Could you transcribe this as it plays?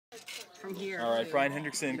from here. All right, Brian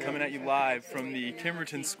Hendrickson coming at you live from the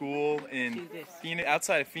Kimberton School in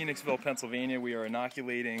outside of Phoenixville, Pennsylvania. We are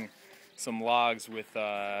inoculating some logs with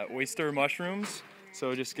oyster mushrooms.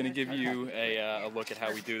 So just going to give you a look at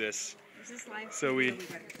how we do this. So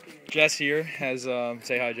Jess here has,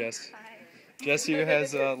 say hi Jess. Hi. Jess here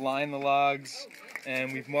has lined the logs,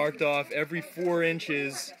 and we've marked off every 4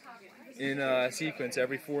 inches in sequence,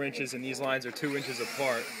 every 4 inches, and these lines are 2 inches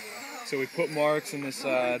apart. So we put marks in this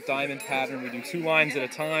diamond pattern. We do 2 lines at a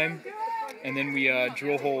time, and then we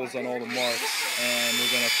drill holes on all the marks, and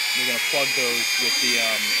we're gonna plug those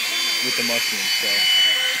with the mushrooms. So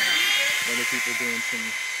other people doing some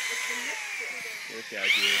work out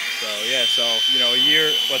here. So yeah, so you know,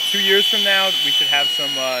 2 years from now, we should have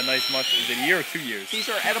some nice mushrooms. Is it a year or 2 years? These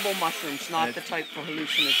are edible mushrooms, not the type for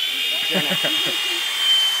hallucinogenic.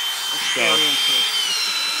 So,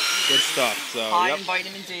 good stuff. So, high in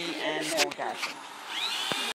vitamin D and folic acid.